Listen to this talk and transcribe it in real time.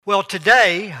Well,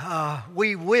 today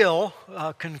we will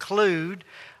conclude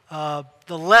the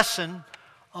lesson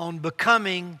on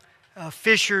becoming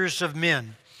fishers of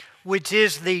men, which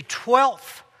is the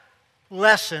 12th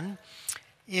lesson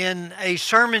in a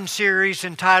sermon series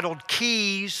entitled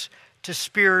Keys to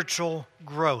Spiritual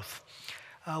Growth.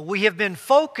 We have been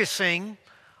focusing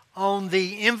on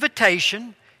the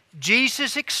invitation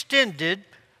Jesus extended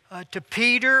to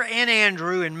Peter and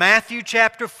Andrew in Matthew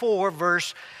chapter 4,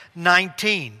 verse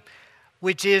 19,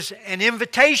 which is an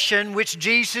invitation which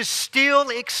Jesus still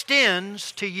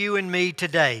extends to you and me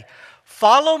today.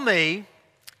 Follow me,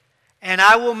 and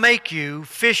I will make you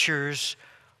fishers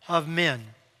of men.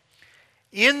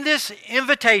 In this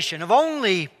invitation of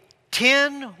only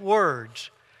 10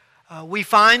 words, we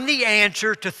find the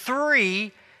answer to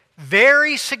 3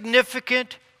 very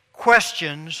significant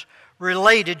questions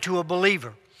related to a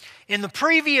believer. In the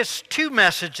previous 2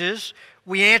 messages,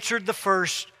 we answered the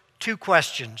first 2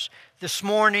 questions. This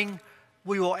morning,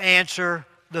 we will answer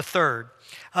the third.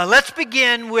 Let's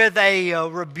begin with a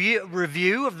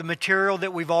review of the material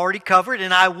that we've already covered,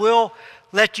 and I will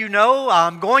let you know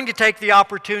I'm going to take the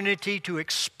opportunity to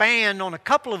expand on a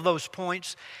couple of those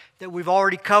points that we've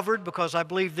already covered because I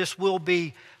believe this will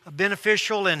be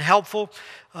beneficial and helpful.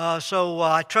 So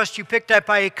I trust you picked up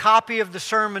a copy of the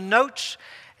sermon notes,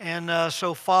 and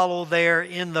so follow there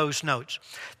in those notes.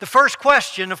 The first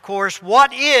question, of course,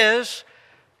 what is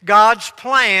God's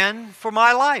plan for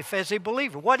my life as a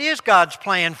believer? What is God's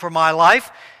plan for my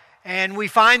life? And we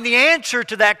find the answer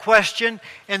to that question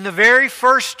in the very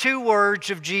first 2 words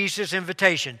of Jesus'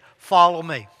 invitation: follow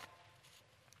me.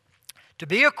 To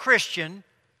be a Christian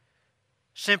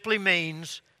simply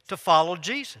means to follow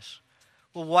Jesus.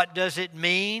 Well, what does it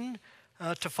mean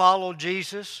to follow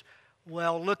Jesus?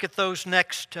 Well, look at those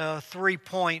next 3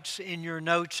 points in your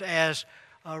notes as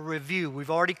a review. We've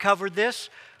already covered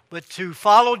this, but to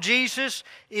follow Jesus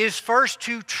is first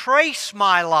to trace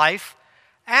my life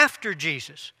after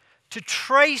Jesus. To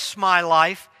trace my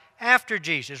life after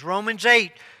Jesus. Romans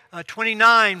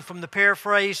 8:29 from the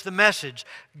paraphrase, The Message.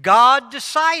 God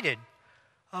decided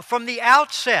from the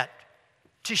outset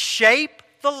to shape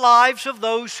the lives of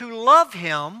those who love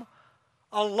Him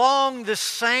along the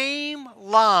same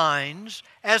lines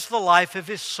as the life of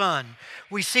His Son.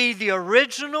 We see the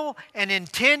original and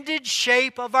intended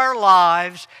shape of our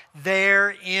lives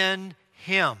there in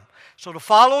Him. So to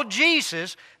follow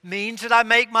Jesus means that I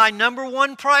make my number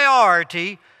one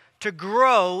priority to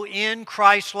grow in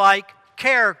Christ-like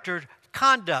character,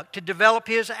 conduct, to develop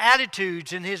His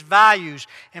attitudes and His values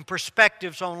and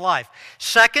perspectives on life.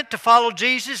 Second, to follow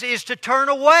Jesus is to turn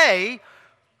away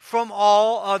from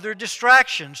all other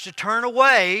distractions. To turn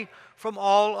away from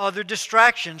all other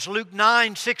distractions. Luke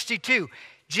 9:62.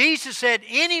 Jesus said,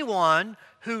 anyone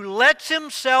who lets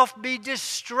himself be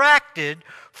distracted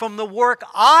from the work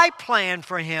I plan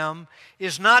for him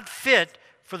is not fit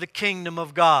for the kingdom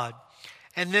of God.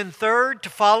 And then third, to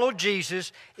follow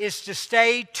Jesus is to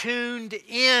stay tuned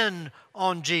in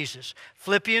on Jesus.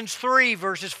 Philippians 3,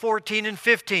 verses 14 and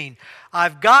 15.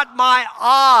 I've got my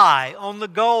eye on the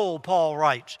goal, Paul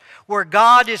writes, where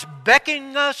God is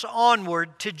beckoning us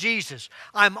onward to Jesus.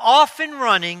 I'm off and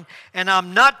running, and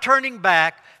I'm not turning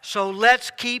back, so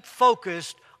let's keep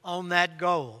focused on that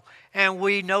goal. And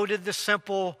we noted the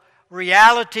simple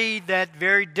reality that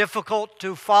very difficult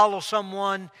to follow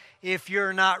someone if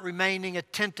you're not remaining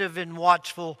attentive and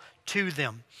watchful to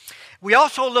them. We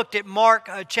also looked at Mark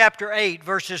chapter 8,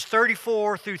 verses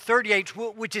 34 through 38,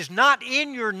 which is not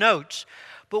in your notes,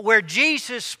 but where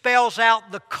Jesus spells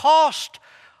out the cost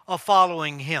of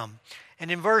following Him.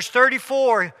 And in verse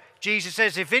 34, Jesus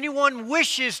says, if anyone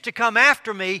wishes to come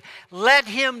after me, let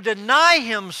him deny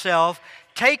himself,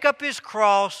 take up his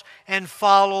cross, and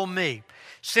follow me.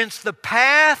 Since the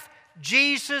path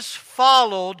Jesus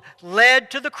followed led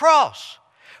to the cross,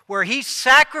 where He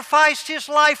sacrificed His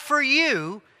life for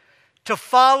you, to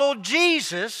follow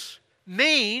Jesus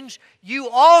means you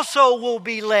also will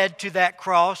be led to that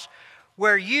cross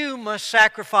where you must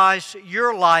sacrifice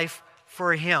your life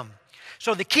for Him.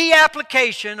 So the key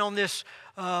application on this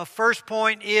first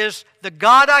point is the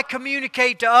God I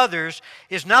communicate to others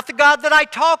is not the God that I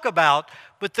talk about,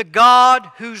 but the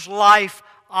God whose life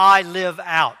I live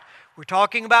out. We're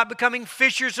talking about becoming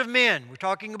fishers of men. We're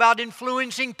talking about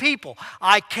influencing people.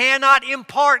 I cannot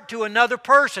impart to another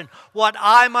person what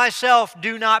I myself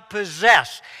do not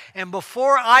possess. And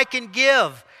before I can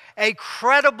give a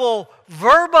credible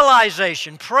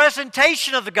verbalization,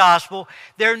 presentation of the gospel,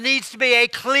 there needs to be a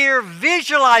clear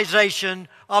visualization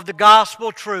of the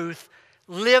gospel truth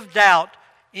lived out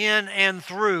in and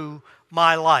through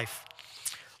my life.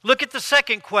 Look at the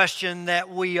second question that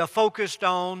we focused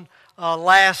on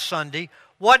last Sunday.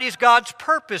 What is God's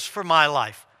purpose for my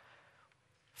life?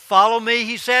 Follow me,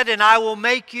 he said, and I will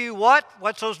make you what?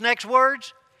 What's those next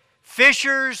words?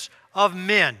 Fishers of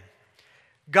men.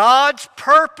 God's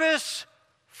purpose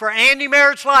for Andy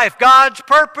Merritt's life, God's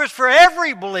purpose for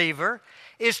every believer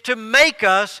is to make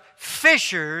us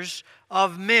fishers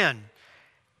of men.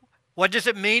 What does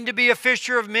it mean to be a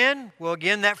fisher of men? Well,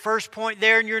 again, that first point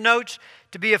there in your notes,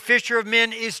 to be a fisher of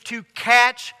men is to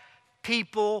catch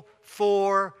people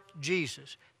for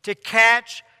Jesus. To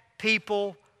catch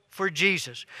people for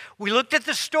Jesus. We looked at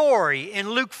the story in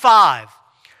Luke 5,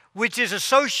 which is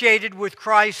associated with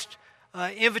Christ's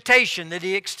invitation that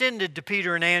he extended to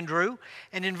Peter and Andrew.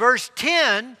 And in verse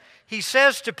 10, he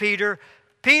says to Peter,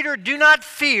 Peter, do not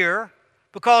fear,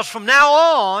 because from now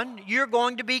on, you're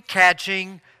going to be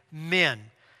catching men.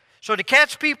 So to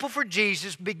catch people for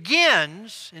Jesus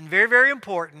begins, and very, very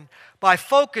important, by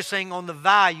focusing on the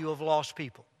value of lost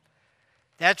people.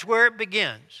 That's where it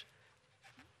begins.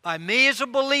 By me as a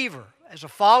believer, as a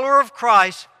follower of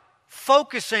Christ,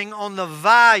 focusing on the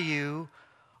value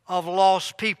of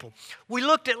lost people. We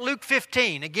looked at Luke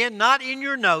 15, again, not in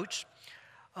your notes,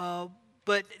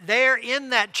 but there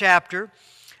in that chapter,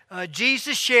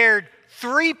 Jesus shared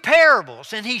 3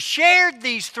 parables, and he shared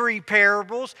these 3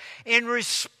 parables in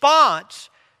response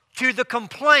to the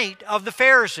complaint of the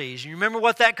Pharisees. You remember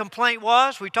what that complaint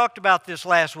was? We talked about this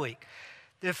last week.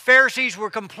 The Pharisees were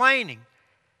complaining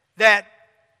that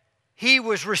he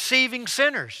was receiving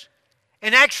sinners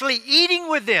and actually eating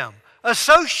with them,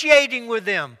 associating with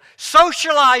them,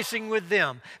 socializing with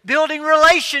them, building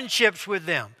relationships with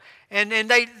them.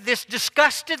 And this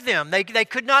disgusted them. They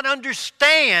could not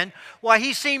understand why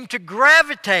he seemed to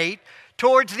gravitate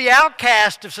towards the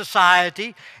outcast of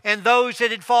society and those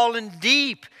that had fallen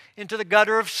deep into the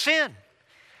gutter of sin.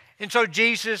 And so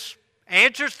Jesus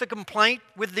answers the complaint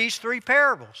with these 3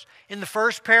 parables. In the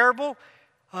first parable,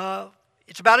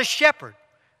 it's about a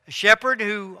shepherd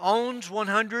who owns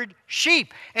 100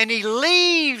 sheep. And he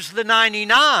leaves the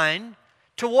 99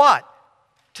 to what?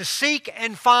 To seek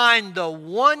and find the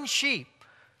one sheep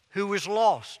who was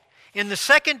lost. In the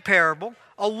second parable,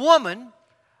 a woman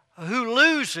who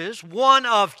loses one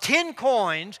of 10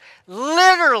 coins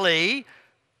literally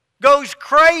goes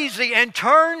crazy and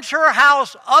turns her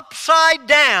house upside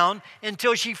down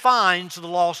until she finds the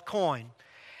lost coin.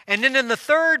 And then in the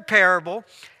third parable,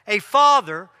 a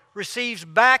father receives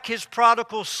back his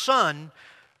prodigal son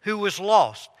who was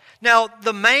lost. Now,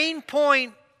 the main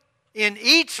point in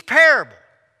each parable,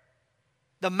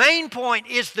 the main point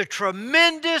is the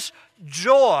tremendous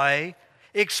joy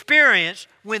experienced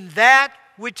when that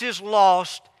which is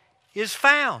lost is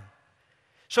found.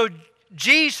 So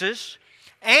Jesus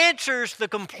answers the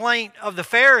complaint of the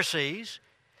Pharisees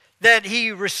that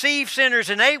he received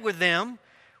sinners and ate with them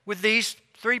with these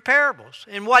 3 parables.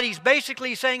 And what he's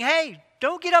basically saying, hey,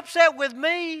 don't get upset with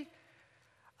me.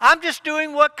 I'm just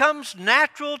doing what comes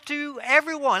natural to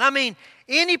everyone. I mean,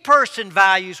 any person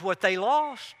values what they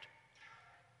lost.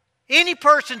 Any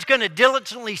person's going to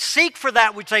diligently seek for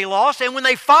that which they lost, and when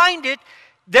they find it,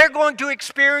 they're going to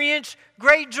experience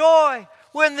great joy.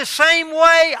 Well, in the same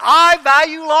way, I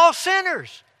value lost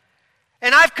sinners,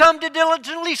 and I've come to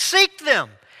diligently seek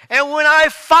them. And when I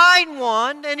find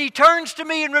one, and he turns to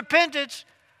me in repentance,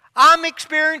 I'm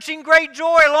experiencing great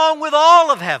joy along with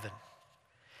all of heaven.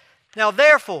 Now,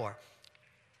 therefore,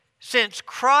 since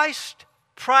Christ's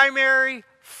primary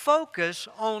focus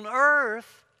on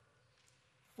earth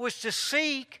was to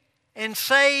seek and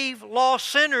save lost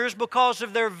sinners because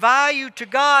of their value to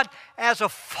God as a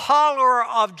follower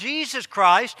of Jesus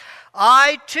Christ,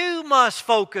 I too must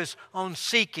focus on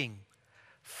seeking,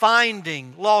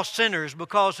 finding lost sinners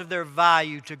because of their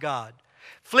value to God.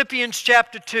 Philippians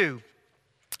chapter 2,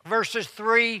 verses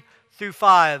 3 through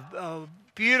 5. A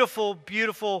beautiful,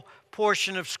 beautiful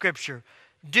portion of Scripture.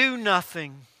 Do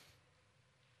nothing.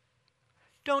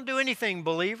 Don't do anything,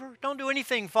 believer. Don't do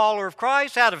anything, follower of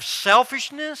Christ, out of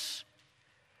selfishness,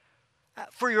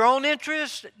 for your own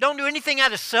interest. Don't do anything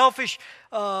out of selfish,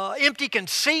 empty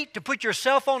conceit, to put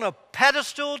yourself on a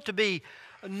pedestal, to be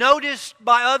noticed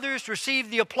by others, to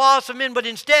receive the applause of men, but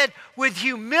instead with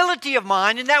humility of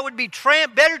mind, and that would be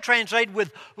better translated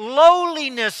with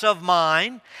lowliness of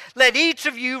mind. Let each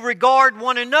of you regard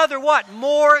one another, what?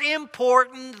 More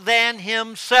important than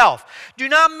himself. Do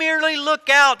not merely look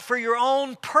out for your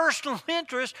own personal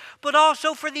interest, but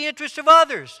also for the interest of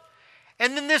others.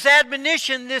 And then this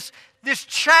admonition, this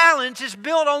challenge is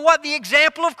built on what? The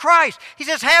example of Christ. He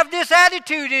says, have this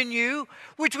attitude in you,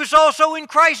 which was also in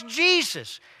Christ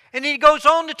Jesus. And he goes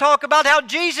on to talk about how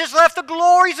Jesus left the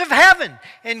glories of heaven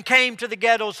and came to the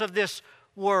ghettos of this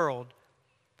world.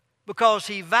 because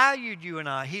He valued you and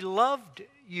I. He loved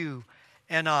you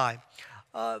and I.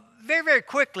 Very, very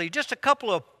quickly, just a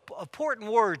couple of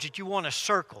important words that you want to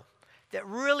circle that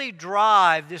really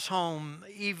drive this home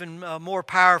even more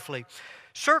powerfully.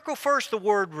 Circle first the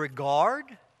word regard.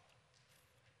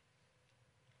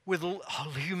 With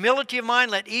humility of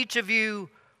mind, let each of you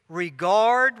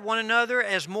regard one another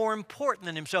as more important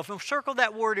than himself. And circle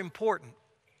that word important.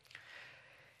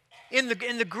 In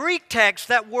the Greek text,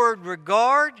 that word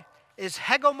regard is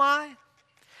hegomai,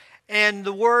 and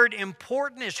the word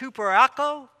important is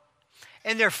huperako.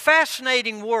 And they're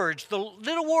fascinating words. The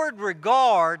little word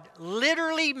regard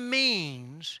literally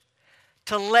means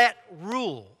to let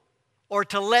rule or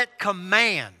to let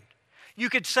command. You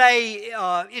could say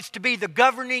it's to be the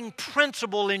governing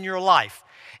principle in your life.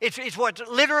 It's what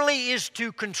literally is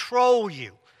to control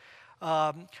you.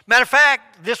 Matter of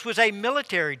fact, this was a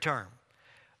military term,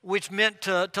 which meant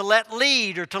to let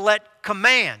lead or to let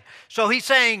command. So he's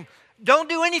saying, don't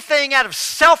do anything out of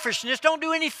selfishness. Don't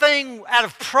do anything out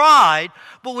of pride.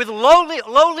 But with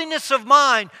lowliness of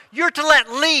mind, you're to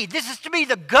let lead. This is to be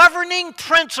the governing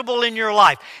principle in your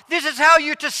life. This is how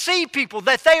you're to see people,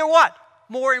 that they are what?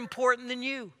 More important than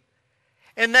you.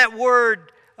 And that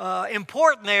word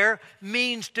important there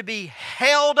means to be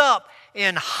held up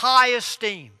in high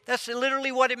esteem. That's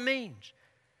literally what it means.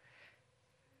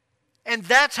 And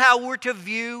that's how we're to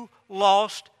view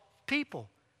lost people,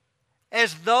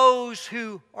 as those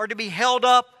who are to be held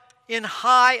up in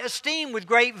high esteem with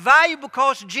great value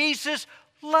because Jesus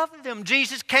loved them.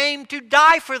 Jesus came to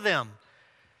die for them,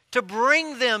 to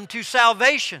bring them to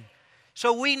salvation.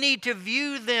 So we need to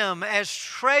view them as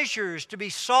treasures to be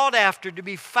sought after, to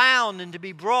be found, and to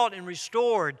be brought and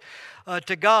restored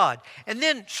to God. And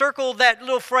then circle that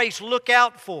little phrase, look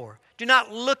out for. Do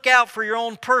not look out for your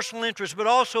own personal interest, but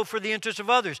also for the interest of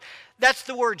others. That's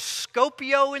the word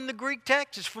scopio in the Greek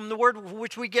text. It's from the word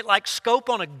which we get like scope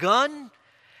on a gun.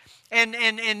 And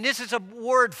this is a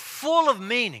word full of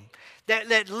meaning.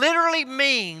 That literally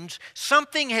means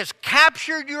something has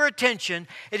captured your attention.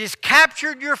 It has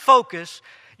captured your focus.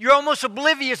 You're almost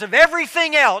oblivious of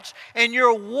everything else. And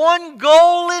your one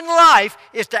goal in life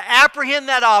is to apprehend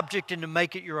that object and to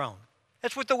make it your own.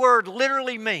 That's what the word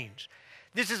literally means.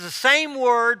 This is the same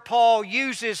word Paul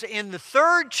uses in the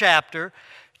 3rd chapter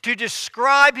to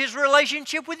describe his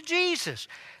relationship with Jesus.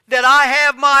 That I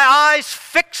have my eyes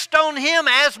fixed on Him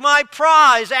as my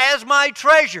prize, as my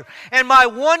treasure. And my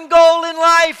one goal in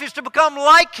life is to become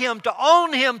like Him, to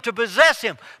own Him, to possess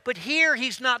Him. But here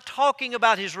he's not talking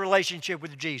about his relationship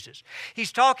with Jesus.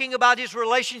 He's talking about his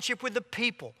relationship with the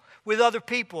people, with other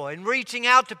people, and reaching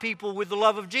out to people with the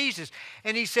love of Jesus.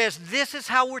 And he says, this is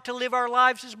how we're to live our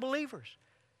lives as believers.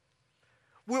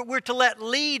 We're to let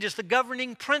lead as the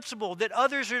governing principle, that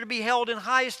others are to be held in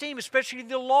high esteem, especially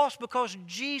the lost, because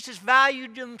Jesus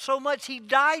valued them so much, He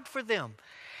died for them.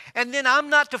 And then I'm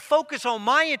not to focus on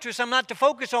my interests. I'm not to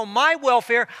focus on my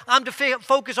welfare. I'm to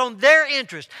focus on their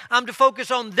interest. I'm to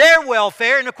focus on their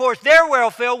welfare. And of course, their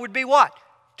welfare would be what?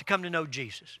 To come to know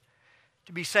Jesus.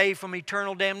 To be saved from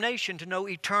eternal damnation, to know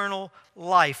eternal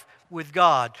life with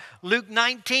God. Luke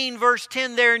 19 verse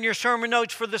 10 there in your sermon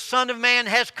notes, for the Son of Man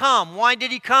has come. Why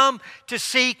did He come? To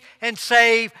seek and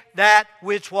save that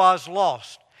which was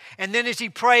lost. And then as He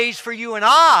prays for you and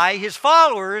I, His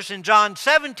followers, in John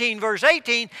 17 verse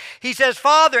 18, He says,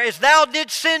 Father, as Thou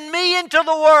didst send me into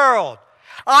the world,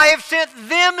 I have sent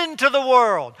them into the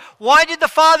world. Why did the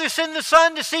Father send the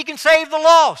Son? To seek and save the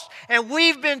lost. And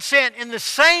we've been sent in the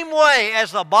same way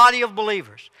as the body of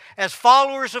believers, as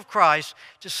followers of Christ,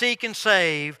 to seek and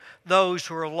save those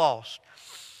who are lost.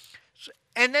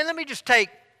 And then let me just take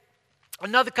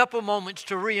another couple of moments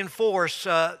to reinforce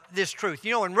this truth.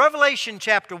 You know, in Revelation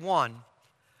chapter 1,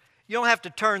 you don't have to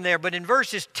turn there, but in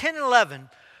verses 10 and 11,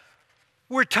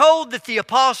 we're told that the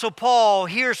Apostle Paul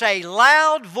hears a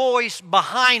loud voice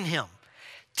behind him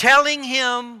telling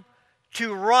him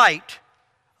to write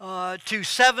to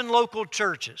 7 local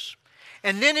churches.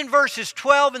 And then in verses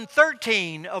 12 and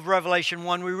 13 of Revelation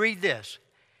 1, we read this.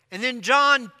 And then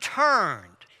John turned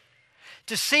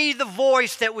to see the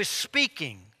voice that was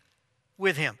speaking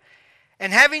with him.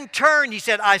 And having turned, he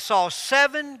said, I saw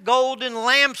 7 golden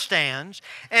lampstands,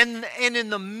 and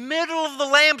in the middle of the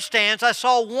lampstands I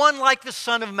saw one like the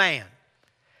Son of Man.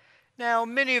 Now,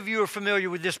 many of you are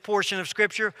familiar with this portion of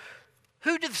Scripture.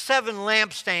 Who do the 7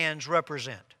 lampstands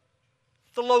represent?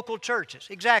 The local churches.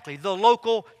 Exactly, the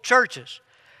local churches.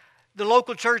 The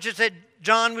local churches that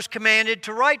John was commanded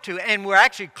to write to. And we're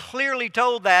actually clearly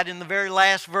told that in the very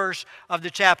last verse of the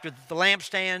chapter, that the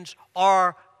lampstands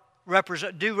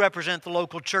do represent the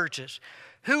local churches.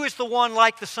 Who is the one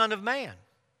like the Son of Man?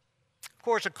 Of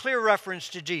course, a clear reference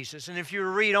to Jesus. And if you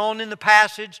read on in the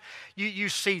passage, you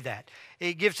see that.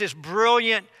 It gives this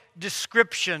brilliant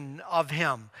description of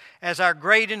him as our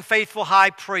great and faithful high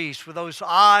priest with those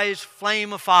eyes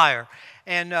flame of fire.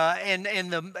 And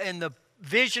the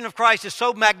vision of Christ is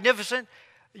so magnificent.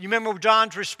 You remember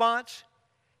John's response?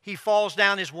 He falls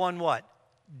down as one what?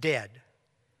 Dead.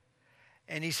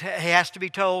 And he has to be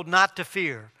told not to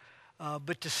fear,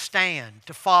 but to stand,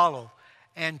 to follow,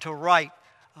 and to write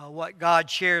what God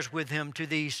shares with him to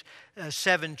these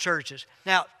 7 churches.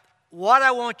 Now, what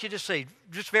I want you to see,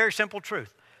 just very simple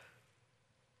truth.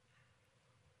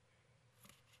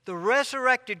 The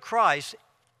resurrected Christ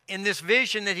in this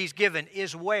vision that he's given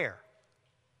is where?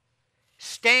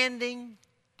 Standing,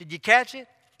 did you catch it?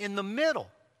 In the middle,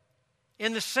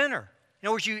 in the center. In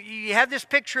other words, you have this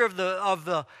picture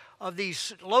of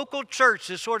these local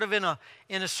churches sort of in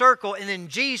a circle, and then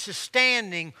Jesus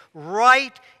standing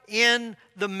right in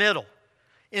the middle,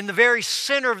 in the very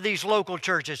center of these local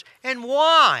churches. And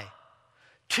why?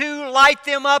 To light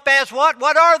them up as what?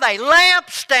 What are they?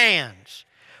 Lampstands.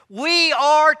 We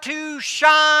are to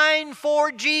shine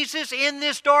for Jesus in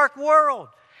this dark world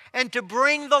and to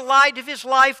bring the light of his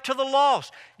life to the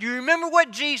lost. Do you remember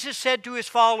what Jesus said to his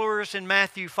followers in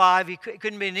Matthew 5? He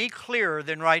couldn't be any clearer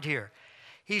than right here.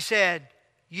 He said,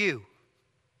 you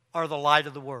are the light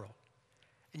of the world.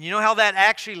 And you know how that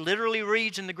actually literally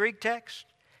reads in the Greek text?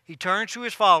 He turns to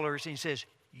his followers and he says,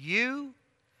 you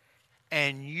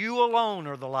and you alone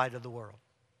are the light of the world.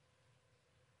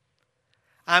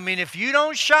 I mean, if you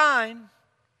don't shine,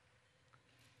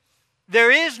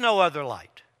 there is no other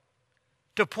light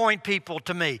to point people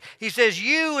to me. He says,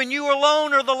 you and you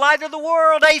alone are the light of the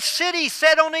world. A city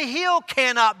set on a hill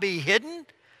cannot be hidden,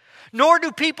 nor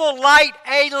do people light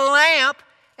a lamp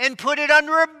and put it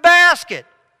under a basket,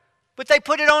 but they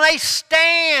put it on a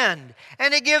stand,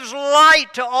 and it gives light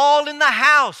to all in the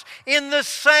house. In the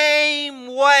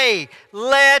same way,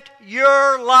 let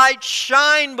your light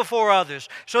shine before others,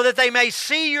 so that they may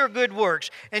see your good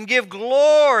works and give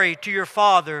glory to your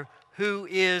Father who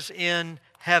is in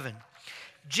heaven.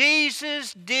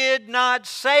 Jesus did not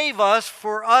save us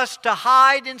for us to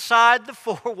hide inside the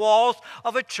 4 walls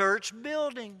of a church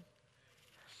building.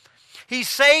 He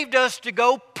saved us to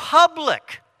go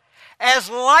public as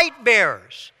light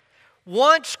bearers.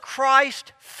 Once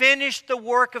Christ finished the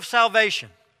work of salvation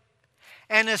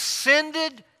and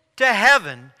ascended to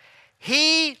heaven,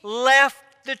 he left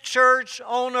the church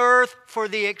on earth for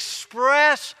the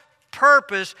express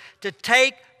purpose to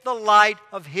take the light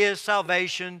of his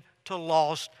salvation to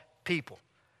lost people.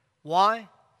 Why?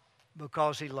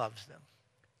 Because he loves them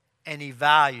and he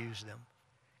values them,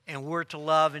 and we're to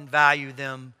love and value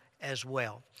them as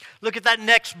well. Look at that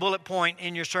next bullet point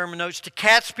in your sermon notes. To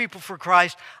catch people for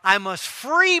Christ, I must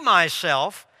free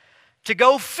myself to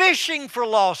go fishing for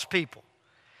lost people.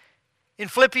 In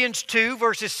Philippians 2,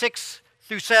 verses 6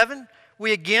 through 7,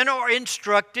 we again are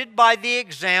instructed by the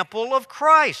example of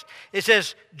Christ. It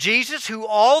says, Jesus, who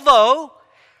although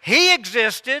he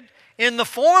existed in the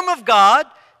form of God,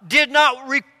 did not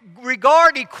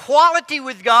regard equality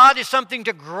with God as something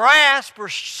to grasp or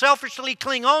selfishly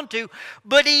cling on to,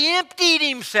 but he emptied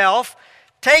himself,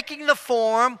 taking the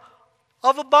form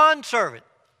of a bondservant.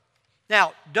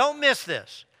 Now, don't miss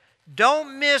this.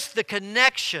 Don't miss the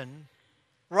connection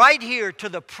right here to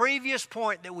the previous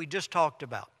point that we just talked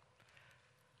about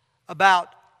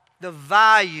the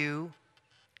value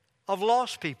of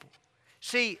lost people.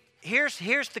 See, here's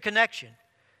the connection.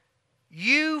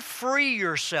 You free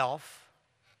yourself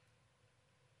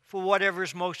for whatever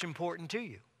is most important to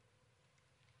you.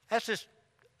 That's just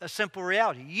a simple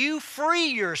reality. You free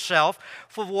yourself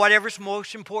for whatever is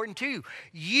most important to you.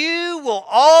 You will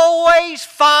always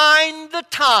find the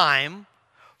time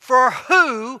for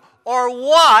who or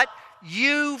what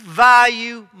you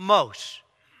value most.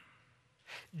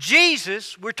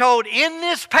 Jesus, we're told in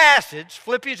this passage,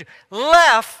 Philippians,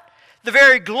 left the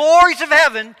very glories of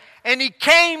heaven, and he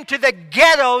came to the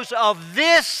ghettos of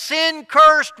this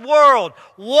sin-cursed world.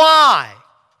 Why?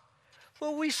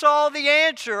 Well, we saw the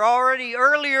answer already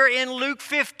earlier in Luke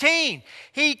 15.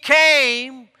 He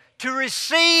came to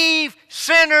receive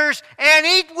sinners and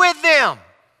eat with them,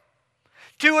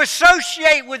 to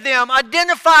associate with them,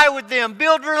 identify with them,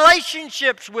 build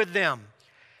relationships with them,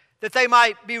 that they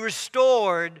might be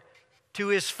restored to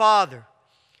his Father.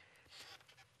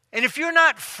 And if you're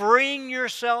not freeing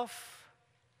yourself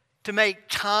to make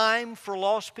time for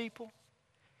lost people,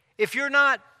 if you're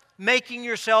not making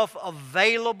yourself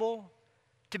available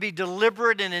to be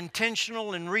deliberate and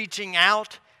intentional in reaching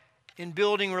out in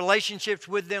building relationships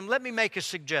with them, let me make a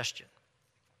suggestion.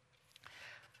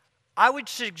 I would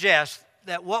suggest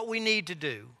that what we need to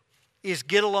do is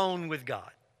get alone with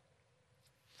God.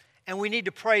 And we need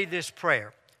to pray this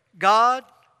prayer. God,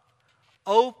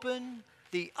 open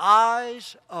the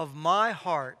eyes of my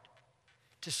heart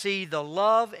to see the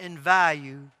love and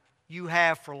value you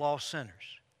have for lost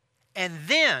sinners. And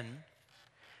then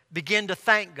begin to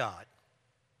thank God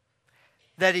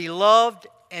that He loved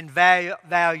and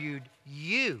valued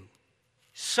you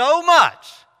so much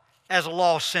as a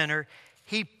lost sinner,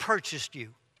 He purchased you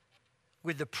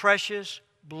with the precious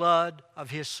blood of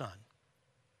His Son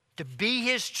to be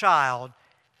His child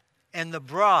and the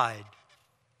bride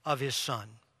of His Son.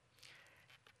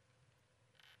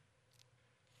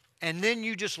 And then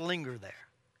you just linger there.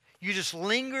 You just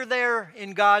linger there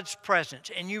in God's presence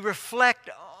and you reflect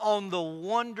on the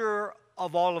wonder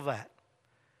of all of that.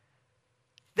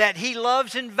 That He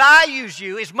loves and values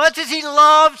you as much as He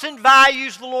loves and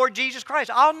values the Lord Jesus Christ.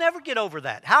 I'll never get over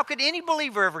that. How could any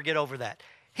believer ever get over that?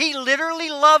 He literally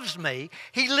loves me.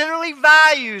 He literally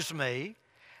values me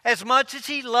as much as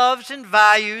He loves and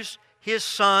values His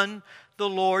Son, the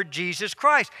Lord Jesus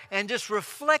Christ. And just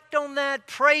reflect on that,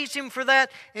 praise Him for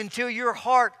that until your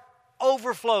heart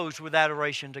overflows with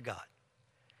adoration to God.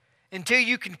 Until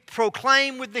you can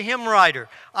proclaim with the hymn writer,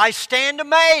 I stand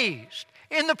amazed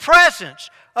in the presence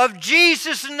of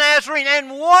Jesus the Nazarene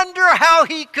and wonder how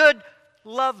He could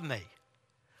love me,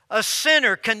 a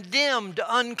sinner condemned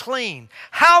unclean.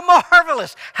 How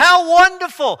marvelous, how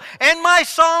wonderful, and my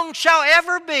song shall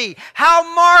ever be.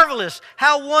 How marvelous,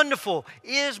 how wonderful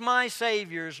is my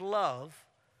Savior's love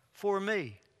for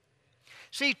me.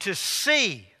 See, to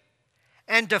see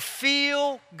and to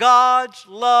feel God's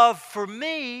love for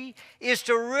me is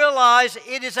to realize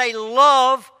it is a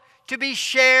love to be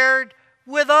shared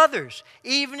with others,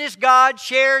 even as God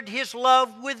shared His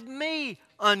love with me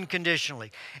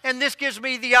unconditionally. And this gives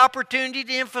me the opportunity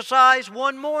to emphasize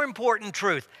one more important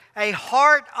truth. A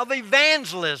heart of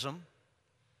evangelism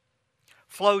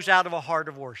flows out of a heart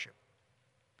of worship.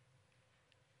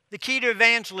 The key to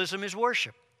evangelism is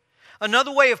worship.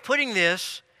 Another way of putting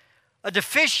this, a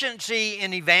deficiency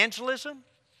in evangelism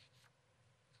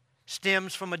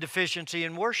stems from a deficiency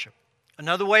in worship.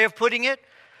 Another way of putting it,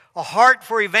 a heart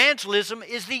for evangelism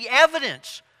is the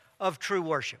evidence of true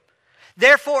worship.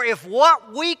 Therefore, if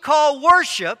what we call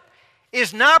worship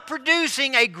is not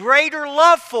producing a greater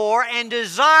love for and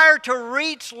desire to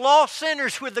reach lost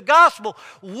sinners with the gospel,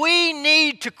 we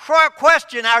need to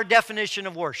question our definition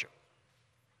of worship.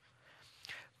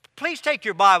 Please take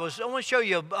your Bibles. I want to show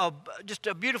you just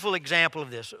a beautiful example of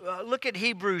this. Look at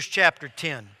Hebrews chapter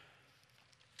 10.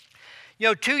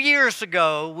 2 years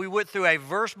ago, we went through a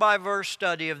verse-by-verse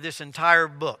study of this entire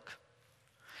book.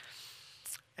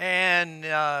 And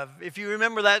if you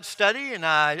remember that study, and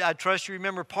I trust you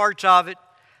remember parts of it,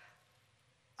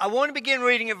 I want to begin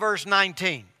reading at verse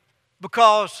 19.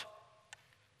 Because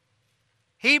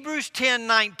Hebrews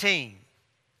 10:19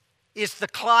 is the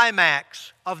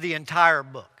climax of the entire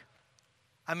book.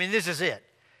 I mean, this is it.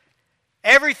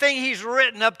 Everything he's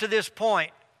written up to this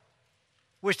point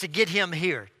was to get him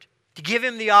here, to give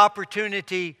him the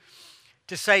opportunity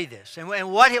to say this. And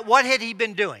what had he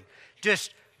been doing?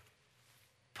 Just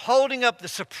holding up the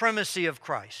supremacy of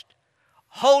Christ,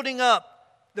 holding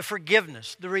up the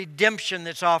forgiveness, the redemption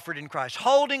that's offered in Christ,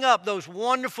 holding up those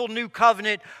wonderful new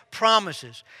covenant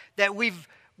promises that we've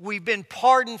been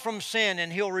pardoned from sin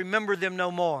and He'll remember them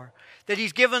no more, that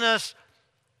He's given us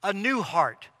a new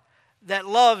heart that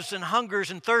loves and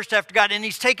hungers and thirsts after God, and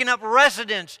He's taken up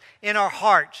residence in our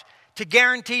hearts to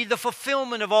guarantee the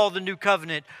fulfillment of all the new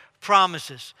covenant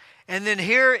promises. And then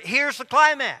here's the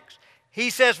climax. He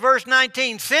says, verse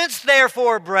 19, since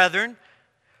therefore, brethren,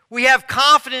 we have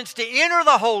confidence to enter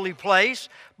the holy place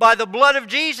by the blood of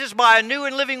Jesus, by a new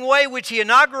and living way which He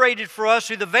inaugurated for us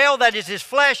through the veil that is His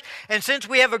flesh. And since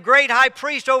we have a great high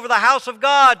priest over the house of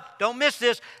God, don't miss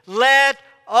this, let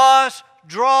us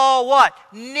draw what?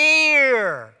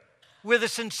 Near with a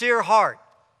sincere heart.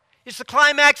 It's the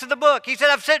climax of the book. He said,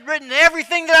 I've written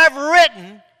everything that I've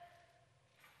written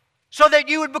so that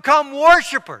you would become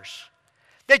worshipers,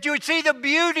 that you would see the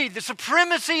beauty, the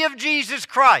supremacy of Jesus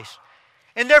Christ.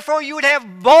 And therefore you would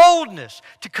have boldness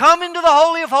to come into the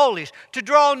Holy of Holies, to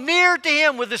draw near to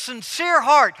Him with a sincere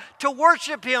heart, to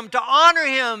worship Him, to honor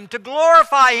Him, to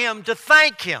glorify Him, to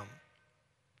thank Him.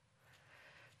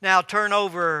 Now turn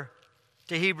over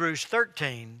to Hebrews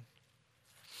 13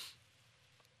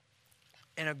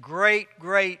 in a great,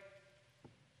 great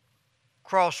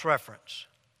cross-reference.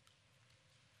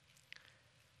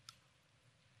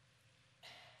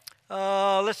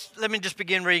 Let me just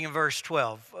begin reading in verse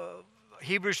 12.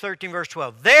 Hebrews 13, verse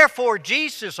 12. Therefore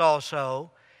Jesus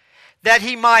also, that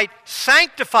He might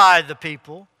sanctify the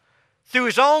people through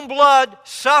his own blood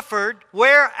suffered,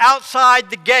 where? Outside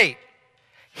the gate.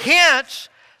 Hence,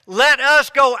 let us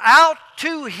go out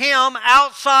to him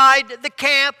outside the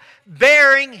camp,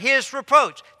 bearing his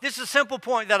reproach. This is a simple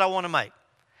point that I want to make.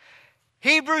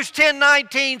 Hebrews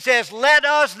 10:19 says, let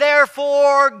us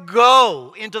therefore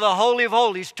go into the Holy of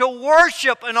Holies to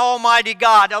worship an almighty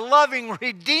God, a loving,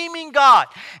 redeeming God,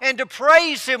 and to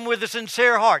praise him with a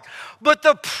sincere heart. But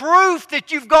the proof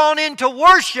that you've gone into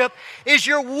worship is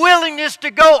your willingness to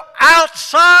go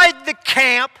outside the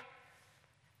camp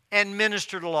and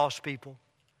minister to lost people,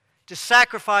 to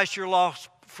sacrifice your life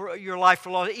for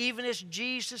lost, even as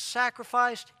Jesus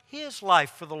sacrificed his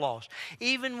life for the lost,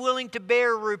 even willing to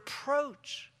bear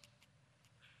reproach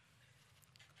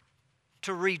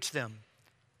to reach them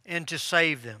and to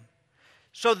save them.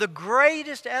 So the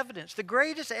greatest evidence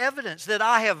that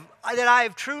I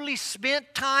have truly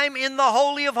spent time in the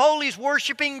Holy of Holies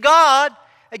worshiping God,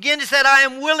 again, is that I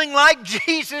am willing, like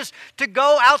Jesus, to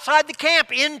go outside the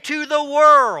camp into the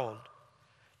world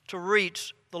to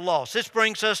reach the lost. This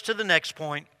brings us to the next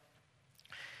point.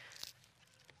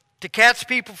 To catch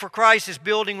people for Christ is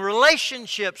building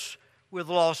relationships with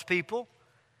lost people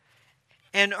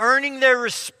and earning their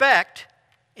respect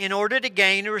in order to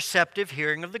gain a receptive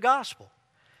hearing of the gospel.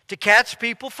 To catch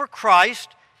people for Christ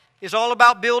is all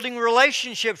about building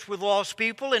relationships with lost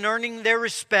people and earning their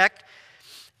respect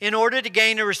in order to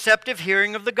gain a receptive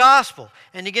hearing of the gospel.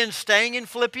 And again, staying in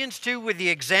Philippians 2 with the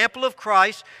example of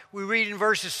Christ, we read in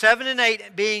verses 7 and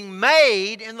 8, being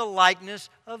made in the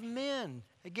likeness of men.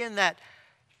 Again, that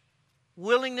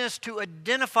willingness to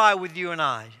identify with you and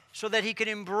I so that he could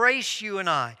embrace you and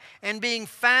I. And being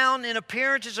found in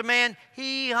appearance as a man,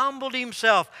 he humbled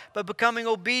himself by becoming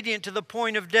obedient to the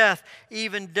point of death,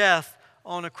 even death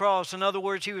on a cross. In other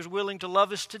words, he was willing to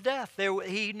love us to death.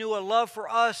 He knew a love for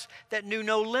us that knew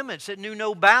no limits, that knew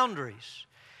no boundaries.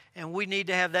 And we need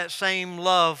to have that same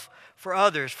love for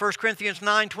others. 1 Corinthians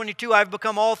 9:22, I've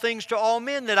become all things to all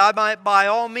men, that I might by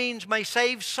all means may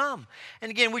save some.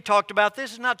 And again, we talked about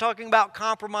this. It's not talking about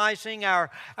compromising our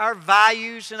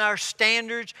values and our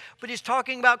standards, but it's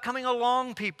talking about coming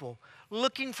along people,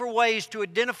 looking for ways to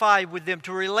identify with them,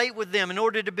 to relate with them in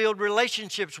order to build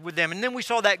relationships with them. And then we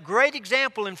saw that great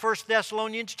example in 1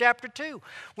 Thessalonians chapter 2,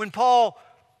 when Paul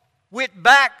went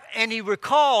back and he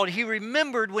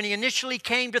remembered when he initially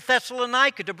came to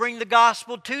Thessalonica to bring the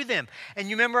gospel to them. And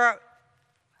you remember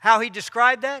how he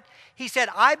described that? He said,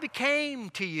 I became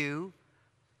to you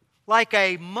like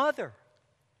a mother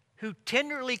who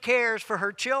tenderly cares for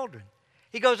her children.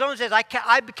 He goes on and says,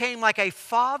 I became like a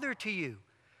father to you,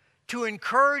 to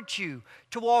encourage you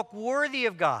to walk worthy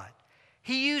of God.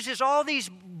 He uses all these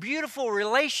beautiful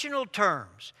relational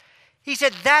terms. He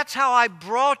said, that's how I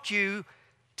brought you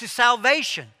to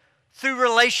salvation, through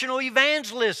relational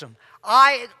evangelism.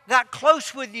 I got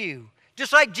close with you.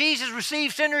 Just like Jesus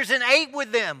received sinners and ate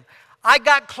with them, I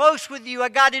got close with you. I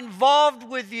got involved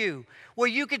with you, where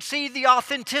you could see the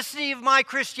authenticity of my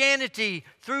Christianity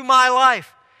through my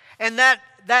life. And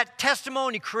that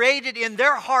testimony created in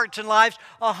their hearts and lives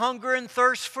a hunger and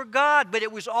thirst for God. But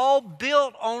it was all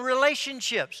built on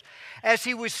relationships, as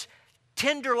he was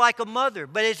tender like a mother,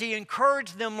 but as he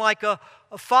encouraged them like a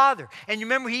father. And you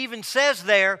remember he even says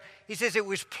there, he says, it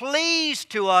was pleased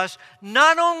to us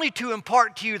not only to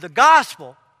impart to you the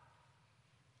gospel,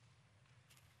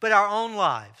 but our own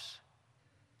lives,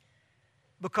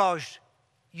 because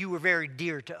you were very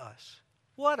dear to us.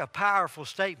 What a powerful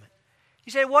statement. He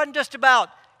said it wasn't just about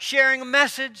sharing a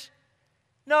message.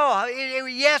 No,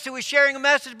 yes, it was sharing a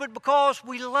message, but because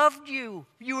we loved you.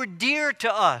 You were dear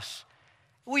to us.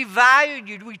 We valued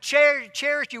you, we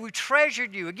cherished you, we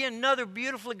treasured you. Again, another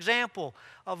beautiful example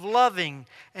of loving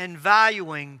and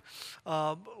valuing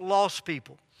lost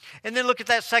people. And then look at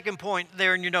that second point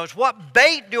there in your notes. What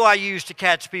bait do I use to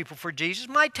catch people for Jesus?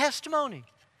 My testimony.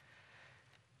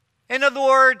 In other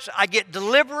words, I get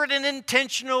deliberate and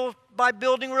intentional by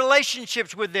building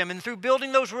relationships with them. And through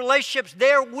building those relationships,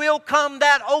 there will come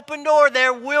that open door.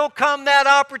 There will come that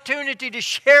opportunity to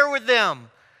share with them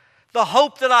the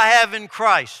hope that I have in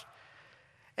Christ.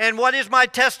 And what is my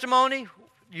testimony?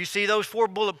 You see those 4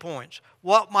 bullet points.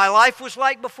 What my life was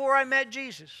like before I met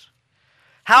Jesus.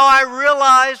 How I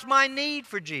realized my need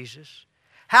for Jesus.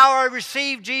 How I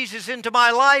received Jesus into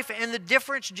my life and the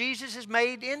difference Jesus has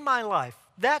made in my life.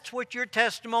 That's what your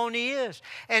testimony is.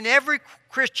 And every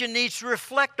Christian needs to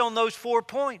reflect on those 4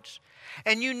 points.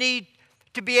 And you need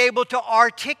to be able to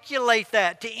articulate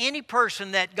that to any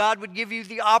person that God would give you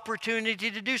the opportunity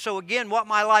to do so. Again, what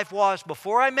my life was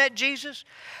before I met Jesus,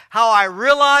 how I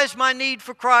realized my need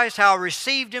for Christ, how I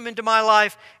received Him into my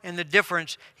life, and the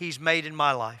difference He's made in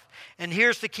my life. And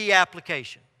here's the key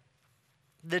application.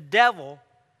 the devil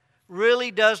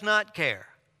really does not care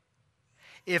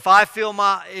if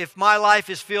my life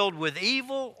is filled with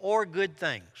evil or good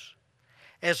things,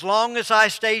 as long as I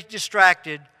stay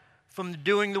distracted from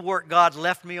doing the work God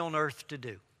left me on earth to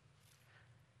do.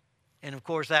 And of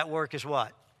course, that work is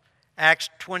what? Acts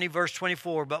 20, verse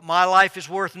 24. But my life is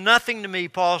worth nothing to me,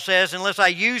 Paul says, unless I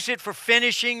use it for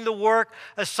finishing the work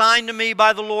assigned to me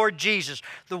by the Lord Jesus,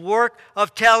 the work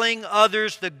of telling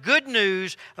others the good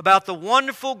news about the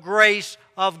wonderful grace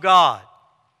of God.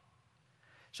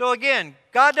 So again,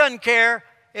 God doesn't care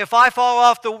if I fall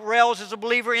off the rails as a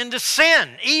believer into sin,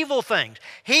 evil things.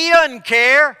 He doesn't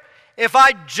care if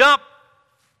I jump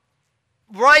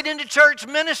right into church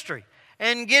ministry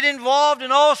and get involved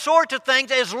in all sorts of things,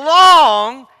 as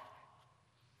long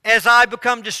as I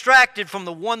become distracted from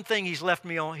the one thing He's left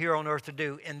me here on earth to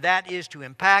do, and that is to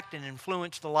impact and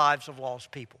influence the lives of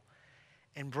lost people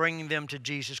and bringing them to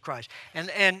Jesus Christ.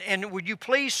 And would you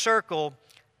please circle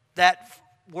that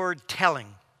word telling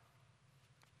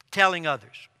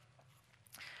others.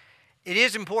 It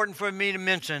is important for me to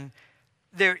mention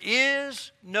there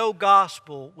is no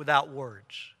gospel without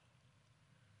words.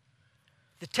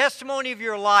 The testimony of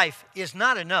your life is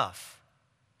not enough.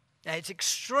 Now, it's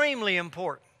extremely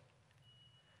important.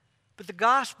 But the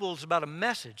gospel is about a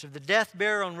message of the death,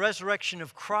 burial, and resurrection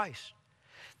of Christ.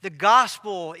 The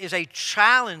gospel is a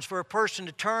challenge for a person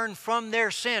to turn from their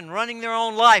sin, running their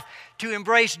own life, to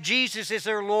embrace Jesus as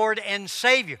their Lord and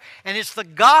Savior. And it's the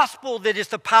gospel that is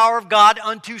the power of God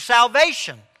unto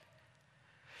salvation.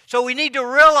 So we need to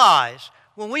realize,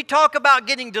 when we talk about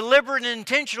getting deliberate and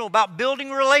intentional about building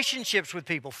relationships with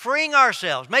people, freeing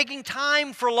ourselves, making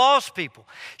time for lost people,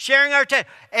 sharing our time,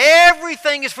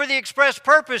 everything is for the express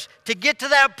purpose to get to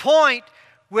that point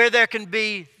where there can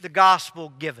be the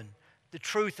gospel given. The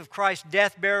truth of Christ's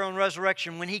death, burial, and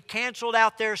resurrection, when He canceled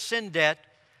out their sin debt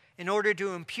in order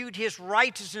to impute His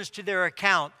righteousness to their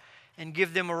account and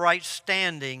give them a right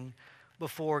standing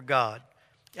before God.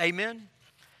 Amen?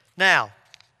 Now,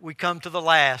 we come to the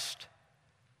last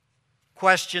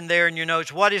question there in your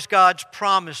notes. What is God's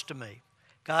promise to me?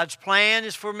 God's plan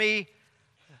is for me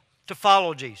to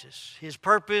follow Jesus. His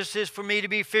purpose is for me to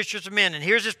be fishers of men. And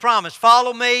here's His promise.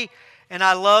 Follow me. And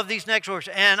I love these next words.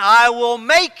 And I will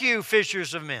make you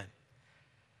fishers of men.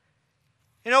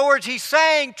 In other words, He's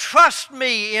saying, trust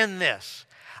me in this.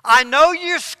 I know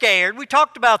you're scared. We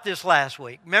talked about this last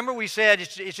week. Remember, we said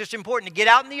it's just important to get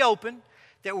out in the open,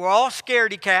 that we're all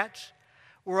scaredy cats.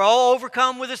 We're all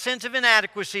overcome with a sense of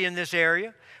inadequacy in this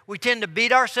area. We tend to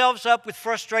beat ourselves up with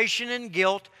frustration and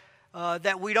guilt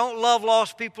that we don't love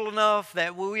lost people enough,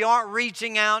 that we aren't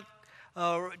reaching out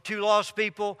to lost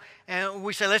people. And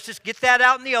we say, let's just get that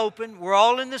out in the open. We're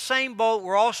all in the same boat.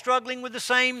 We're all struggling with the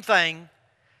same thing.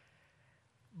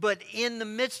 But in the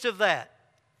midst of that,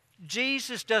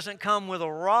 Jesus doesn't come with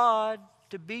a rod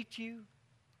to beat you.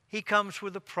 He comes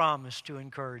with a promise to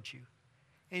encourage you.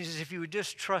 And He says, if you would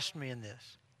just trust me in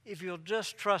this, if you'll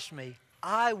just trust me,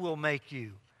 I will make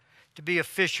you to be a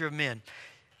fisher of men.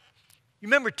 You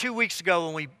remember 2 weeks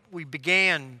ago when we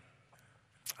began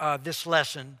this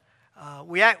lesson,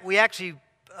 we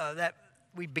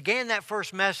began that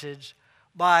first message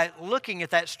by looking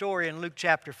at that story in Luke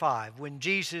chapter 5 when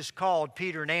Jesus called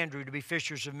Peter and Andrew to be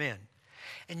fishers of men.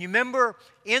 And you remember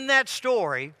in that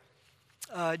story,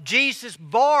 Jesus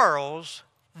borrows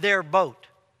their boat.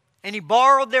 And He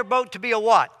borrowed their boat to be a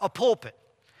what? A pulpit.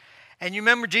 And you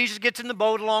remember Jesus gets in the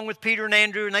boat along with Peter and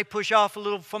Andrew, and they push off a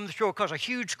little from the shore because a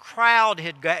huge crowd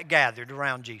had gathered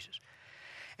around Jesus.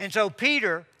 And so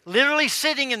Peter, literally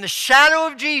sitting in the shadow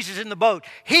of Jesus in the boat,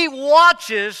 he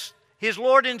watches his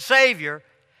Lord and Savior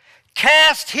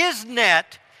cast his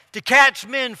net to catch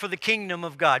men for the kingdom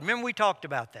of God. Remember, we talked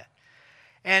about that.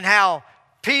 And how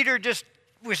Peter just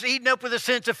was eaten up with a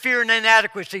sense of fear and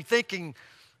inadequacy, thinking,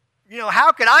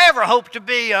 how could I ever hope to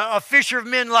be a fisher of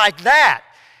men like that?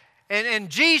 And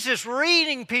Jesus,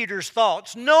 reading Peter's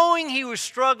thoughts, knowing he was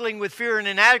struggling with fear and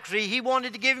inadequacy, He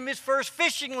wanted to give him his first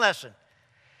fishing lesson.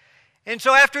 And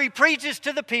so after He preaches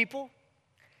to the people,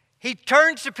 He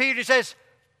turns to Peter and says,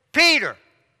 Peter,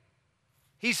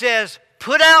 He says,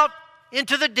 put out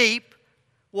into the deep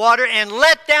water and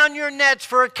let down your nets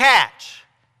for a catch.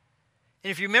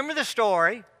 And if you remember the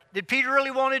story, did Peter really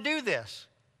want to do this?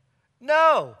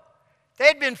 No. They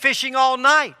had been fishing all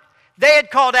night. They had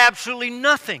caught absolutely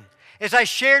nothing. As I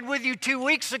shared with you 2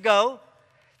 weeks ago,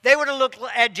 they would have looked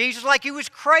at Jesus like He was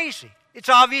crazy. It's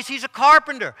obvious He's a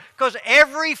carpenter, because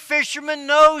every fisherman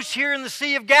knows here in the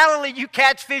Sea of Galilee you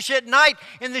catch fish at night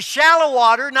in the shallow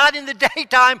water, not in the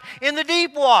daytime in the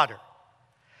deep water.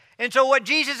 And so what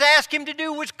Jesus asked him to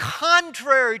do was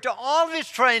contrary to all of his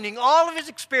training, all of his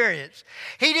experience.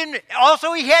 He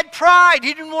had pride.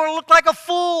 He didn't want to look like a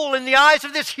fool in the eyes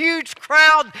of this huge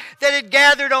crowd that had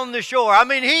gathered on the shore. I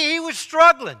mean, he was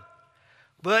struggling.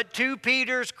 But to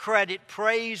Peter's credit,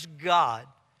 praise God,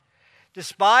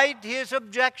 despite his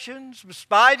objections,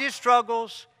 despite his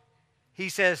struggles, he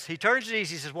turns to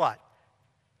Jesus, he says, what?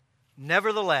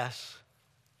 Nevertheless,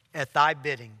 at thy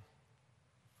bidding,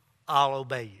 I'll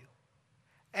obey you.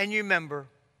 And you remember,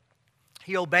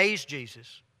 he obeys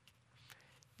Jesus.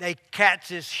 They catch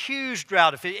this huge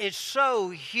drought of fish. It's so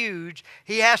huge,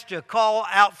 he has to call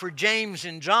out for James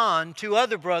and John, two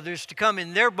other brothers, to come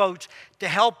in their boats to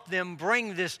help them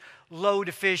bring this load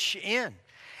of fish in.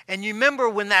 And you remember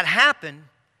when that happened,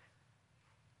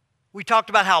 we talked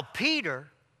about how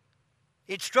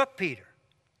it struck Peter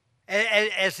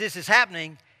as this is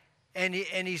happening. And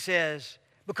he says,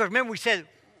 because remember we said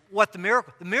what the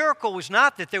miracle was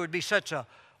not that there would be such a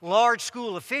large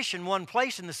school of fish in one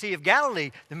place in the Sea of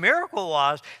Galilee. The miracle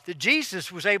was that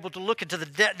Jesus was able to look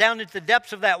down into the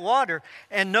depths of that water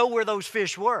and know where those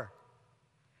fish were.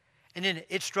 And then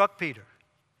it struck Peter.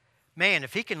 Man,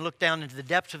 if he can look down into the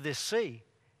depths of this sea,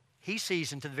 he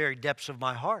sees into the very depths of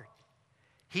my heart.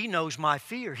 He knows my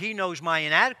fear. He knows my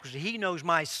inadequacy. He knows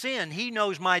my sin. He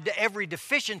knows my every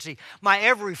deficiency, my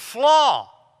every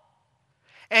flaw.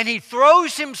 And he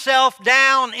throws himself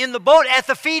down in the boat at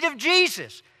the feet of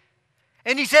Jesus.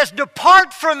 And he says,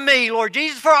 depart from me, Lord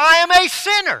Jesus, for I am a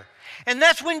sinner. And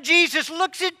that's when Jesus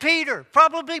looks at Peter,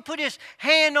 probably put his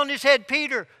hand on his head.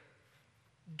 Peter,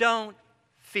 don't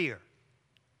fear,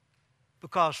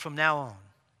 because from now on,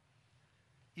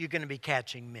 you're going to be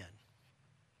catching men.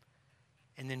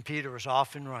 And then Peter was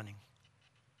off and running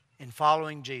and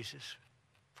following Jesus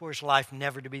for his life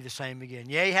never to be the same again.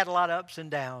 Yeah, he had a lot of ups and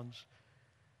downs,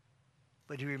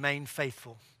 but he remained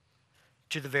faithful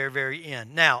to the very, very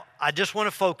end. Now, I just want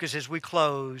to focus as we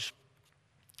close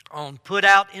on put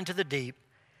out into the deep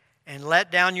and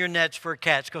let down your nets for a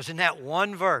catch, because in that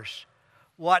one verse,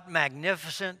 what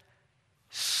magnificent,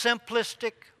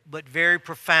 simplistic, but very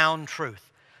profound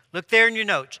truth. Look there in your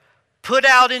notes. Put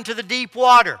out into the deep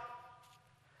water.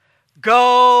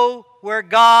 Go where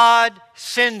God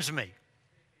sends me.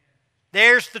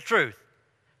 There's the truth.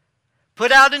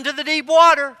 Put out into the deep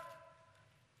water.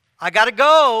 I got to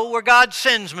go where God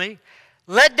sends me.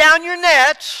 Let down your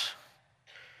nets.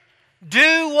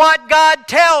 Do what God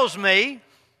tells me.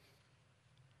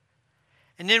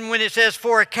 And then when it says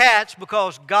for a catch,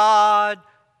 because God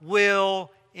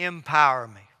will empower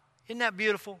me. Isn't that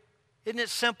beautiful? Isn't it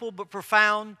simple but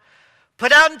profound?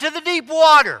 Put out into the deep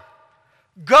water.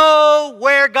 Go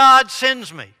where God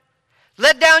sends me.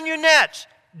 Let down your nets.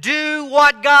 Do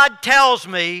what God tells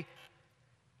me.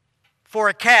 For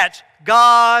a catch,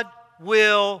 God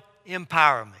will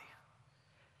empower me.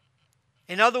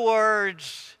 In other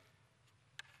words,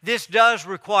 this does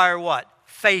require what?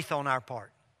 Faith on our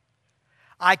part.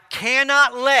 I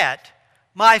cannot let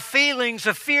my feelings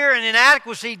of fear and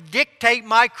inadequacy dictate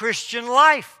my Christian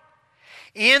life.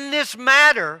 In this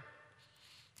matter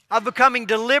of becoming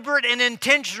deliberate and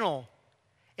intentional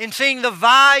in seeing the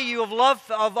value of love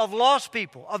of lost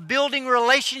people, of building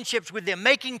relationships with them,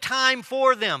 making time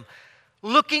for them,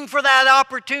 looking for that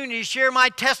opportunity to share my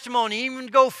testimony, even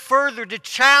go further to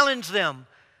challenge them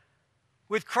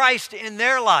with Christ in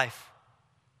their life.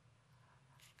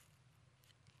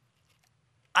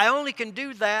 I only can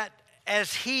do that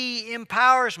as He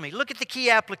empowers me. Look at the key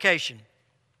application.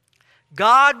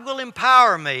 God will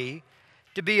empower me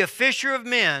to be a fisher of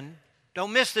men,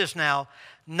 don't miss this now,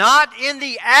 not in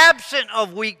the absence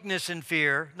of weakness and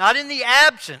fear, not in the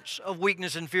absence of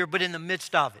weakness and fear, but in the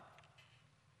midst of it.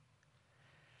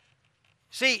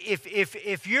 See,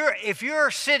 if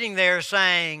you're sitting there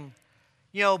saying,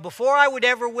 you know, before I would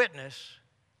ever witness,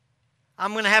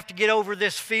 I'm going to have to get over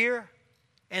this fear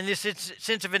and this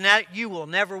sense of inadequacy, you will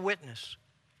never witness.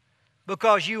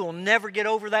 Because you will never get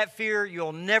over that fear.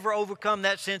 You'll never overcome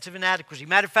that sense of inadequacy.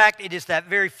 Matter of fact, it is that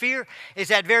very fear, it's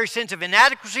that very sense of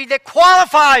inadequacy that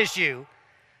qualifies you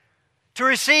to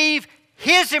receive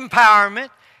His empowerment,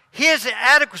 His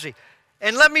adequacy.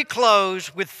 And let me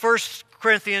close with 1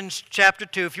 Corinthians chapter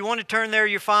 2. If you want to turn there,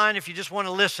 you're fine. If you just want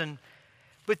to listen.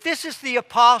 But this is the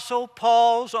Apostle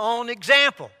Paul's own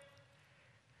example.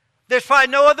 There's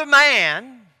probably no other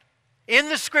man in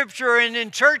the Scripture and in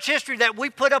church history that we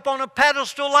put up on a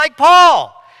pedestal like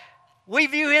Paul. We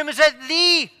view him as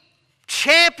the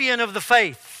champion of the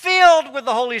faith, filled with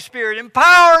the Holy Spirit,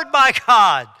 empowered by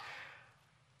God,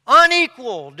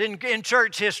 unequaled in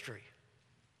church history.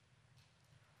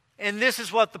 And this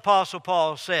is what the Apostle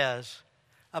Paul says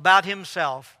about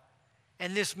himself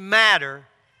and this matter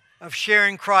of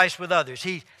sharing Christ with others.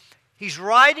 He's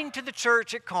writing to the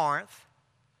church at Corinth,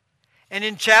 and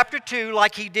in chapter 2,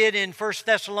 like he did in 1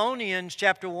 Thessalonians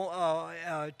chapter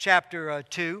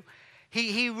 2,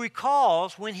 he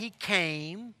recalls when he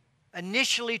came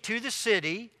initially to the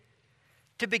city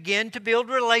to begin to build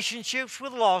relationships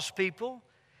with lost people,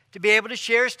 to be able to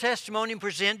share his testimony and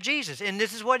present Jesus. And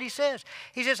this is what he says.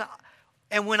 He says,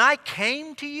 and when I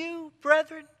came to you,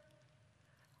 brethren,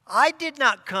 I did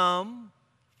not come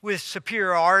with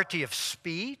superiority of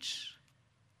speech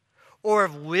or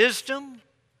of wisdom,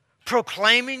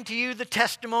 proclaiming to you the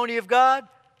testimony of God.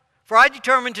 For I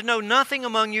determined to know nothing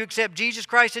among you except Jesus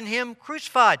Christ and Him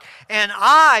crucified. And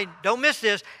I, don't miss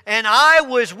this, and I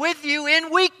was with you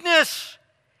in weakness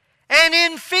and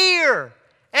in fear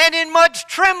and in much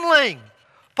trembling.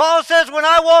 Paul says, when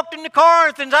I walked into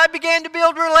Corinth and I began to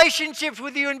build relationships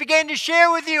with you and began to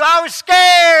share with you, I was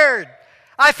scared.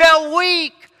 I felt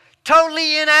weak,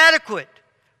 totally inadequate.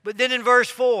 But then in verse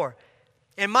 4,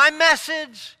 and my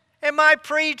message and my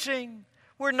preaching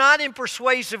were not in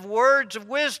persuasive words of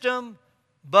wisdom,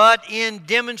 but in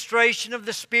demonstration of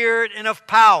the Spirit and of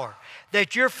power,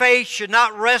 that your faith should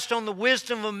not rest on the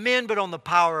wisdom of men, but on the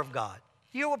power of God.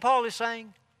 You know what Paul is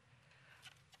saying?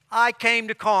 I came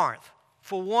to Corinth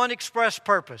for one express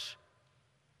purpose,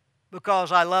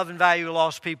 because I love and value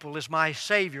lost people as my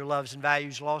Savior loves and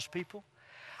values lost people.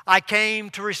 I came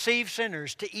to receive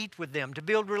sinners, to eat with them, to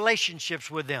build relationships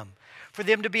with them, for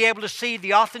them to be able to see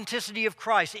the authenticity of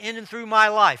Christ in and through my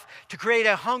life, to create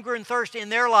a hunger and thirst in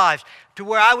their lives, to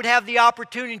where I would have the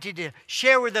opportunity to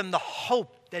share with them the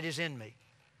hope that is in me,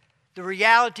 the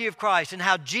reality of Christ, and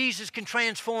how Jesus can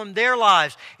transform their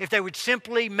lives if they would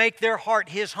simply make their heart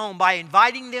His home by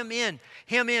inviting Him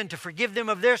in to forgive them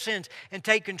of their sins and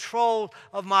take control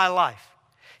of my life.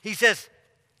 He says,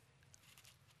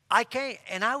 I came,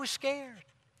 and I was scared,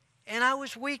 and I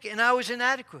was weak, and I was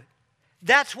inadequate.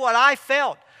 That's what I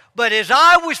felt. But as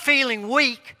I was feeling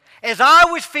weak, as I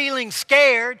was feeling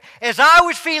scared, as I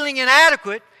was feeling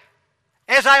inadequate,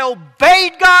 as I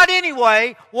obeyed God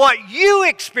anyway, what you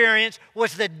experienced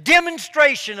was the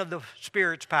demonstration of the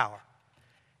Spirit's power.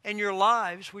 And your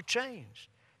lives were changed.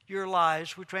 Your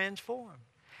lives were transformed.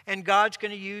 And God's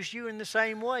going to use you in the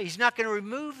same way. He's not going to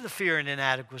remove the fear and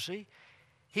inadequacy.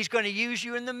 He's going to use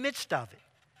you in the midst of it,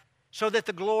 so that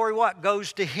the glory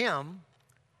goes to Him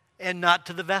and not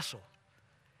to the vessel.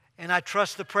 And I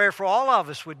trust the prayer for all of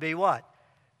us would be what?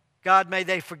 God, may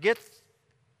they forget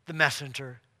the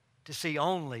messenger to see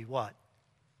only what?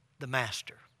 The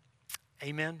master.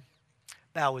 Amen.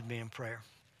 Bow with me in prayer.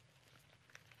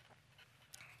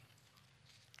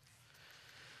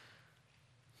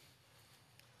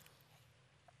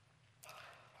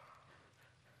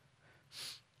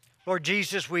 Lord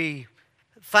Jesus, we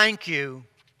thank you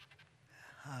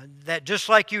that just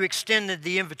like you extended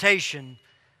the invitation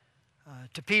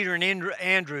to Peter and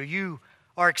Andrew, you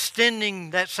are extending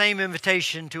that same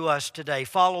invitation to us today.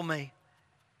 Follow me,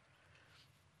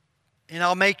 and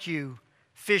I'll make you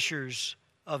fishers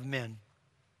of men.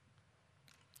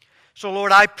 So,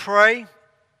 Lord, I pray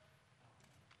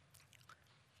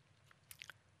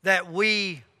that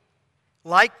we,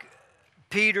 like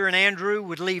Peter and Andrew,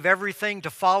 would leave everything to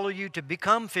follow you, to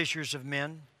become fishers of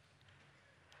men,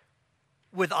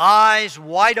 with eyes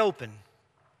wide open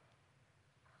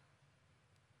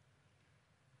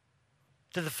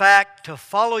to the fact to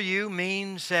follow you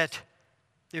means that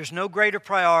there's no greater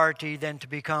priority than to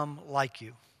become like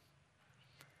you,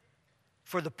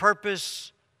 for the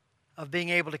purpose of being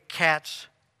able to catch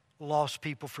lost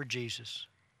people for Jesus.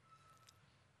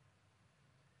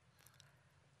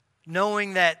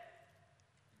 Knowing that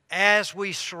as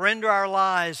we surrender our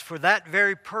lives for that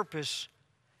very purpose,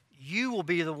 you will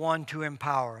be the one to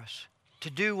empower us to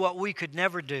do what we could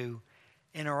never do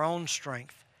in our own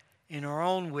strength, in our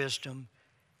own wisdom,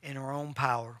 in our own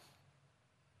power.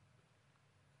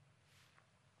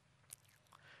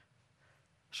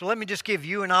 So let me just give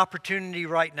you an opportunity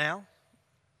right now.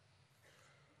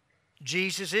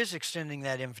 Jesus is extending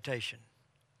that invitation.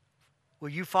 Will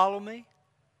you follow me?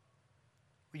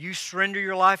 Will you surrender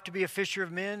your life to be a fisher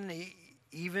of men,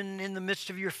 even in the midst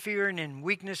of your fear and in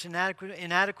weakness and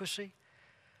inadequacy?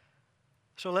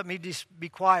 So let me just be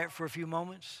quiet for a few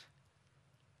moments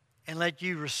and let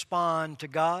you respond to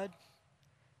God.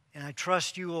 And I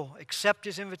trust you will accept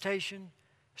His invitation,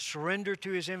 surrender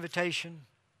to His invitation,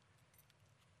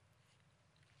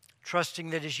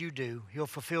 trusting that as you do, He'll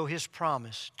fulfill His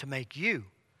promise to make you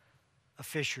a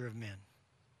fisher of men.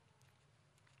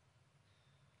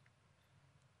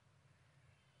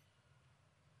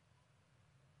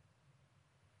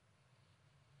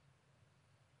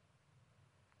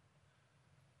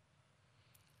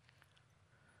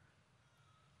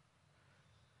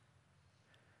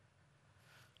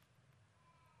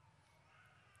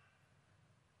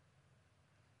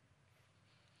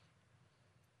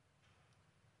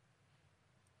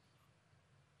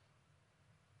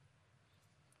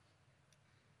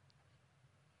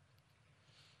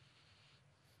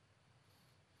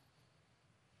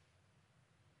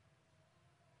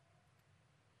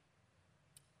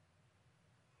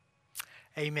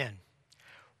 Amen.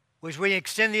 As we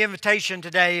extend the invitation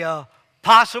today,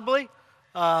 possibly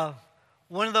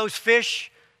one of those fish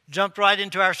jumped right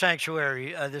into our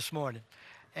sanctuary this morning.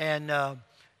 And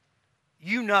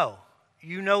you know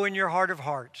in your heart of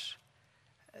hearts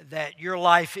that your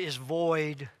life is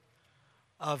void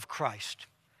of Christ.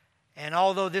 And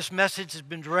although this message has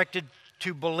been directed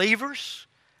to believers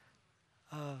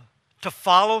to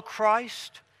follow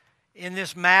Christ in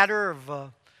this matter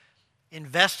of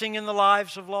investing in the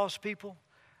lives of lost people,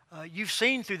 you've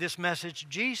seen through this message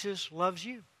Jesus loves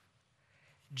you.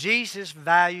 Jesus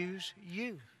values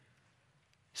you.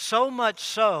 So much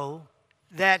so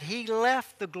that He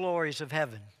left the glories of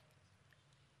heaven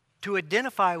to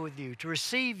identify with you, to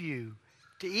receive you,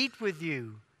 to eat with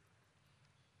you,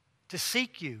 to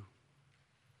seek you,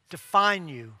 to find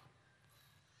you,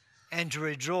 and to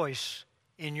rejoice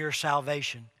in your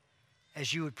salvation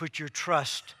as you would put your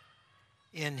trust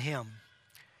in Him.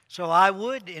 So I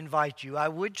would invite you, I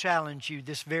would challenge you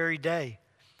this very day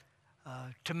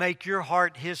to make your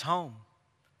heart His home,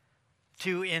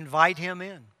 to invite Him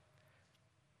in,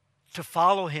 to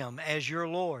follow Him as your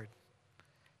Lord,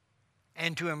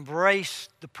 and to embrace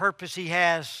the purpose He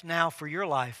has now for your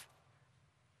life,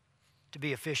 to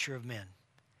be a fisher of men,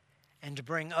 and to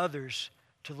bring others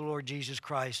to the Lord Jesus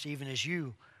Christ, even as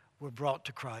you were brought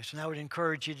to Christ. And I would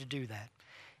encourage you to do that.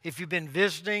 If you've been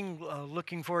visiting,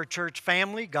 looking for a church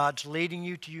family, God's leading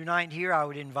you to unite here, I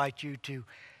would invite you to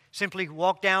simply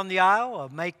walk down the aisle,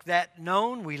 make that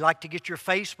known. We like to get your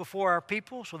face before our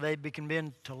people so they can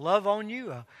begin to love on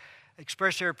you,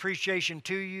 express their appreciation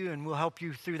to you, and we'll help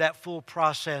you through that full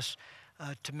process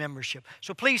to membership.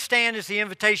 So please stand as the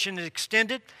invitation is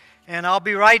extended, and I'll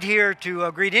be right here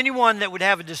to greet anyone that would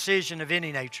have a decision of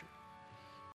any nature.